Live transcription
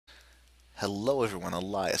Hello everyone,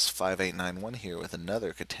 Elias5891 here with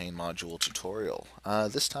another KTANE module tutorial.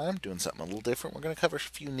 This time, doing something a little different. We're going to cover a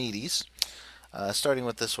few needies, starting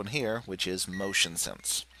with this one here, which is motion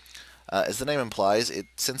sense. As the name implies, it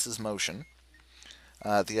senses motion.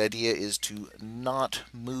 The idea is to not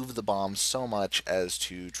move the bomb so much as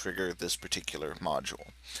to trigger this particular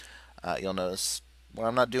module. You'll notice when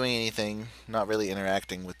I'm not doing anything, not really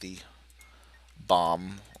interacting with the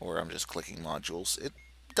bomb, or I'm just clicking modules, it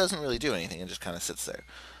doesn't really do anything. It just kind of sits there.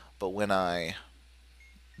 But when I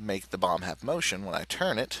make the bomb have motion, when I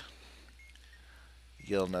turn it,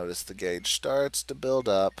 you'll notice the gauge starts to build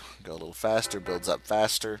up, go a little faster, builds up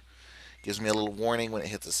faster, gives me a little warning when it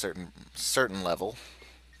hits a certain level,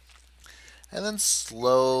 and then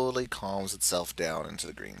slowly calms itself down into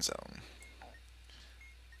the green zone.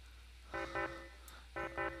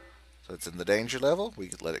 So it's in the danger level. We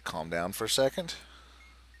could let it calm down for a second.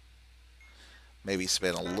 Maybe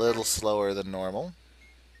spin a little slower than normal.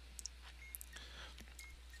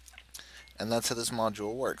 And that's how this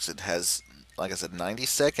module works. It has, like I said, 90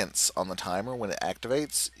 seconds on the timer when it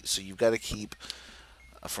activates, so you've got to keep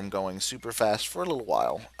from going super fast for a little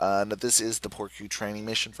while. Now this is the PorQ training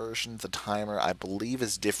mission version. The timer, I believe,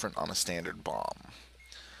 is different on a standard bomb.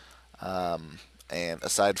 And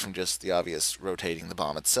aside from just the obvious rotating the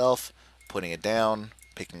bomb itself, putting it down,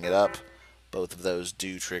 picking it up, both of those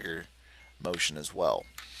do trigger motion as well.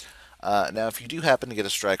 Now if you do happen to get a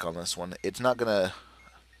strike on this one, it's not going to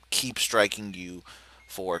keep striking you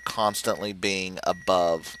for constantly being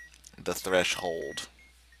above the threshold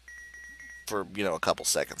for, a couple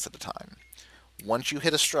seconds at a time. Once you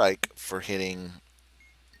hit a strike for hitting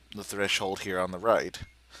the threshold here on the right,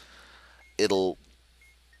 it'll,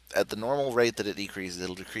 at the normal rate that it decreases,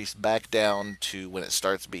 it'll decrease back down to when it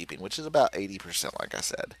starts beeping, which is about 80%, like I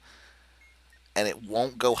said. And it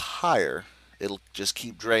won't go higher. It'll just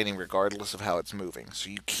keep draining regardless of how it's moving. So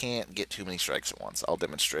you can't get too many strikes at once. I'll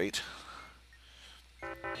demonstrate.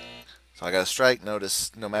 So I got a strike.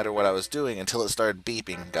 Notice no matter what I was doing until it started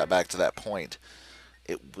beeping, got back to that point,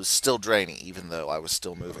 it was still draining even though I was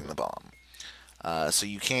still moving the bomb. So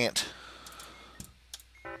you can't...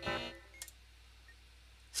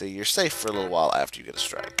 So you're safe for a little while after you get a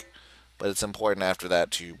strike. But it's important after that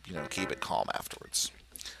to, keep it calm afterwards.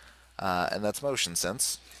 And that's motion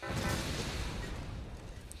sense.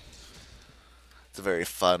 It's a very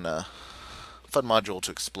fun module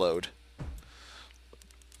to explode.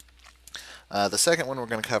 The second one we're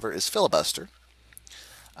going to cover is Filibuster.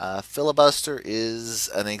 Filibuster is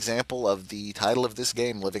an example of the title of this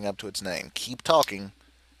game living up to its name. Keep talking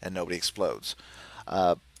and nobody explodes.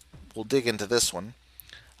 We'll dig into this one.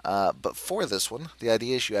 But for this one, the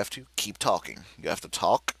idea is you have to keep talking. You have to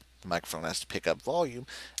talk, the microphone has to pick up volume,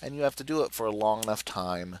 and you have to do it for a long enough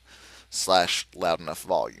time / loud enough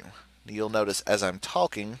volume. You'll notice as I'm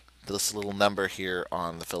talking, this little number here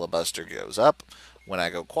on the filibuster goes up. When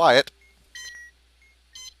I go quiet,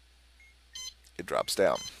 it drops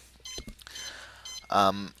down.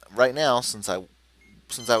 Right now, since I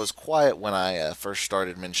was quiet when I first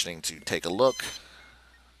started mentioning to take a look,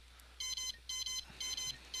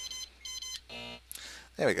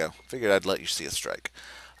 there we go. Figured I'd let you see a strike.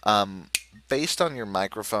 Based on your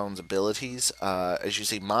microphone's abilities, as you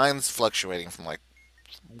see, mine's fluctuating from like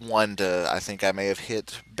 1 to, I think I may have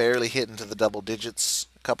barely hit into the double digits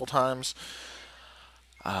a couple times.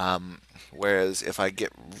 Whereas if I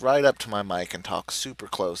get right up to my mic and talk super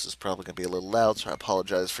close, it's probably going to be a little loud, so I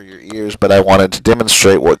apologize for your ears, but I wanted to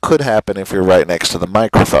demonstrate what could happen if you're right next to the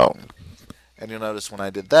microphone. And you'll notice when I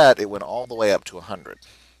did that, it went all the way up to 100.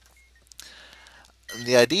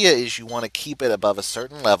 The idea is you want to keep it above a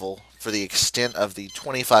certain level for the extent of the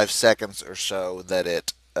 25 seconds or so that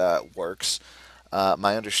it works.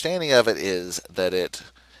 My understanding of it is that it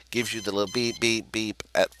gives you the little beep, beep, beep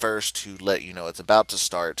at first to let you know it's about to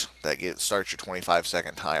start. That starts your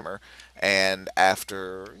 25-second timer. And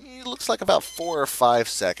after, it looks like about 4 or 5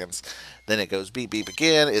 seconds, then it goes beep, beep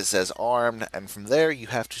again. It says armed. And from there, you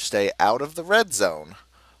have to stay out of the red zone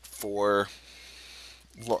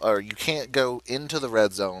or you can't go into the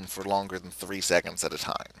red zone for longer than 3 seconds at a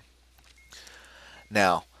time.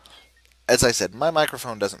 Now, as I said, my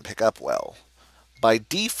microphone doesn't pick up well. By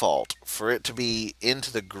default, for it to be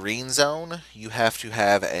into the green zone, you have to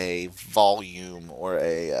have a volume or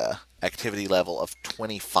a activity level of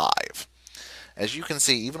 25. As you can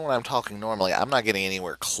see, even when I'm talking normally, I'm not getting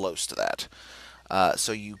anywhere close to that.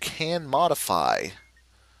 So you can modify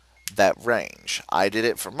that range. I did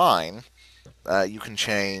it for mine. You can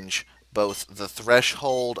change both the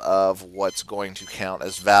threshold of what's going to count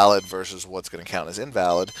as valid versus what's going to count as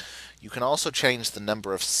invalid. You can also change the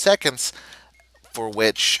number of seconds for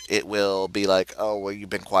which it will be like, oh, well, you've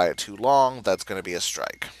been quiet too long. That's going to be a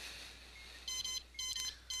strike.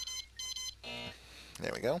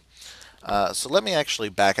 There we go. So let me actually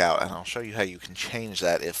back out, and I'll show you how you can change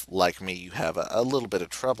that if, like me, you have a little bit of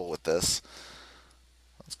trouble with this.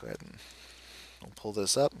 Let's go ahead and we'll pull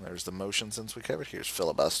this up. There's the motion sense we covered. Here's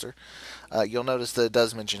Filibuster. You'll notice that it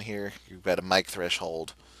does mention here you've got a mic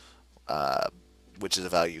threshold, which is a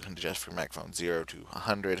value you can adjust for your microphone, 0 to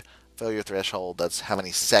 100. Failure threshold, that's how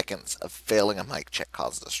many seconds of failing a mic check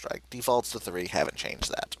causes a strike. Defaults to 3, haven't changed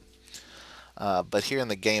that. But here in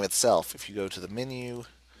the game itself, if you go to the menu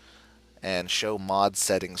and show mod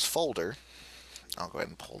settings folder, I'll go ahead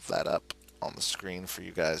and pull that up on the screen for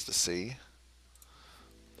you guys to see.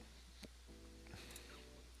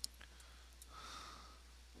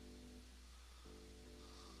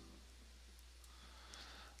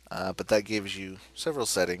 But that gives you several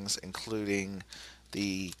settings, including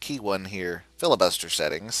the key one here, Filibuster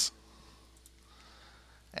settings.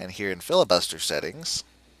 And here in Filibuster settings,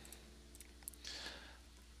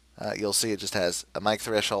 you'll see it just has a mic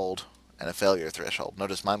threshold and a failure threshold.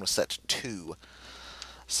 Notice mine was set to 2,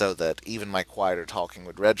 so that even my quieter talking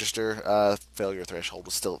would register. Failure threshold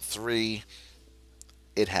was still at 3.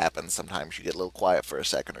 It happens. Sometimes you get a little quiet for a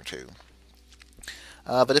second or two.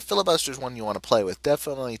 But if Filibuster is one you want to play with,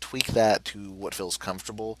 definitely tweak that to what feels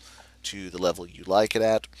comfortable, to the level you like it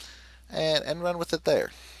at, and run with it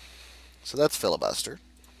there. So that's Filibuster.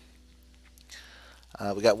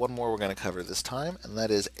 We got one more we're going to cover this time, and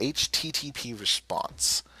that is HTTP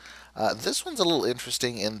response. This one's a little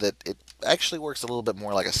interesting in that it actually works a little bit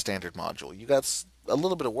more like a standard module. You got a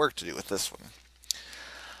little bit of work to do with this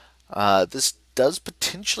one. This does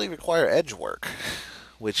potentially require edge work,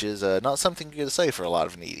 which is not something you get to say for a lot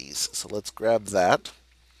of needies. So let's grab that.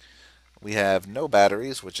 We have no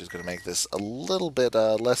batteries, which is going to make this a little bit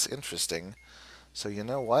less interesting. So you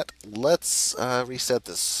know what? Let's reset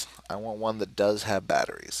this. I want one that does have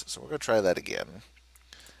batteries. So we're going to try that again.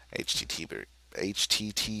 HTTP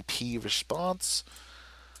response.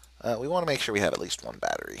 We want to make sure we have at least one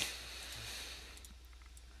battery.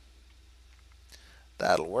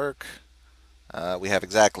 That'll work. We have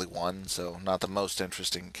exactly one, so not the most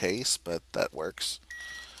interesting case, but that works.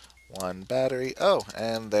 One battery. Oh,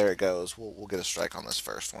 and there it goes. We'll get a strike on this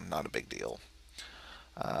first one. Not a big deal.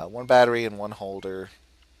 One battery and one holder.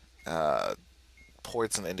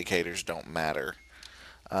 Ports and indicators don't matter.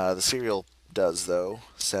 The serial does, though.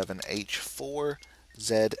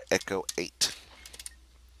 7H4Z Echo 8.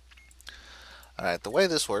 Alright, the way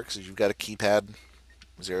this works is you've got a keypad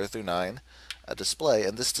 0 through 9, a display,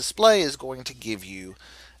 and this display is going to give you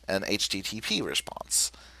an HTTP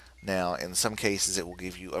response. Now, in some cases it will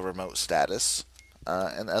give you a remote status,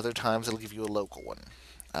 and other times it'll give you a local one.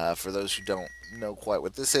 For those who don't know quite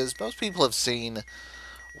what this is, most people have seen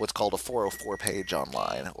what's called a 404 page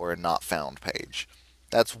online, or a not found page.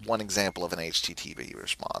 That's one example of an HTTP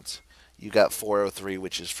response. You got 403,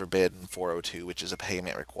 which is forbidden, 402, which is a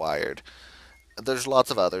payment required. There's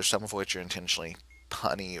lots of others, some of which are intentionally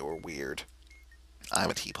punny or weird. I'm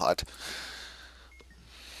a teapot.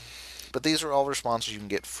 But these are all responses you can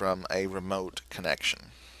get from a remote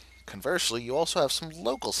connection. Conversely, you also have some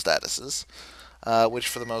local statuses, which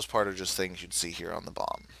for the most part are just things you'd see here on the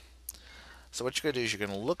BOM. So what you're going to do is you're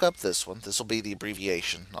going to look up this one. This will be the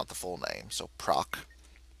abbreviation, not the full name. So proc.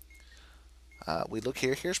 We look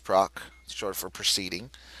here. Here's proc. It's short for proceeding.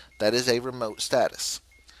 That is a remote status.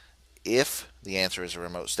 If the answer is a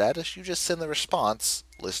remote status, you just send the response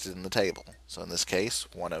listed in the table. So in this case,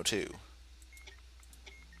 102.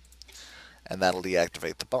 And that'll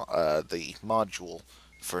deactivate the module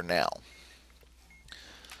for now.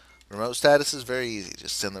 Remote status is very easy.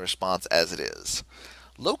 Just send the response as it is.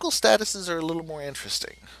 Local statuses are a little more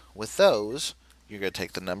interesting. With those, you're going to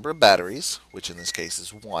take the number of batteries, which in this case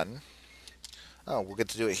is 1. Oh, we'll get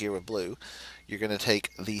to do it here with blue. You're going to take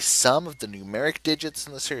the sum of the numeric digits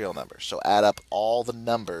in the serial number. So add up all the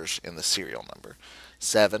numbers in the serial number.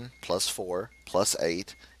 7 plus 4 plus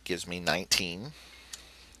 8 gives me 19.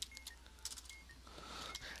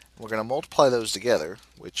 We're going to multiply those together,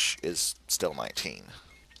 which is still 19.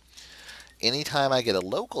 Anytime I get a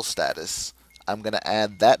local status, I'm going to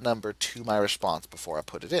add that number to my response before I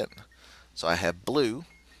put it in. So I have blue.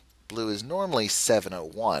 Blue is normally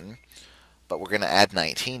 701, but we're going to add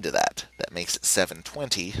 19 to that. That makes it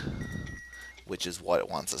 720, which is what it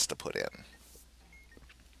wants us to put in.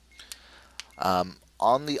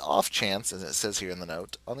 On the off chance, as it says here in the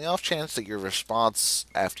note, on the off chance that your response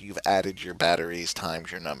after you've added your batteries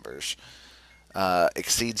times your numbers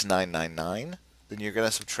exceeds 999, then you're going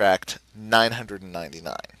to subtract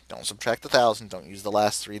 999. Don't subtract 1,000. Don't use the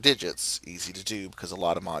last three digits. Easy to do because a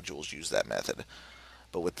lot of modules use that method.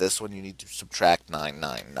 But with this one, you need to subtract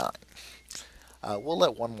 999. We'll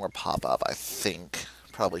let one more pop up, I think.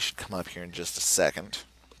 Probably should come up here in just a second.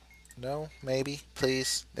 No? Maybe?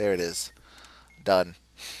 Please? There it is. Done.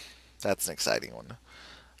 That's an exciting one.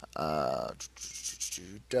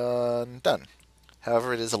 Done.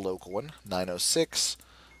 However, it is a local one. 906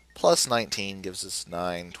 plus 19 gives us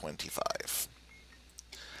 925.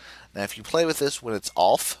 Now, if you play with this when it's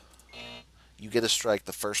off, you get a strike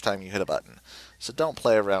the first time you hit a button. So don't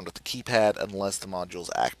play around with the keypad unless the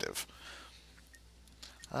module's active.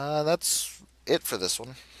 That's it for this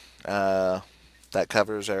one. That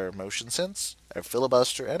covers our motion sense, our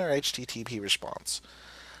filibuster, and our HTTP response.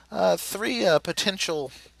 Three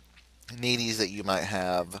potential needies that you might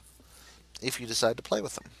have if you decide to play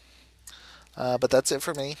with them. But that's it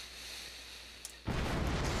for me.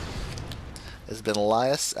 This has been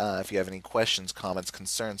Elias. If you have any questions, comments,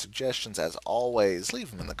 concerns, suggestions, as always,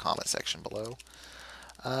 leave them in the comment section below.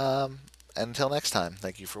 Until next time,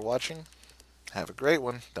 thank you for watching. Have a great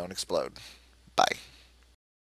one. Don't explode. Bye.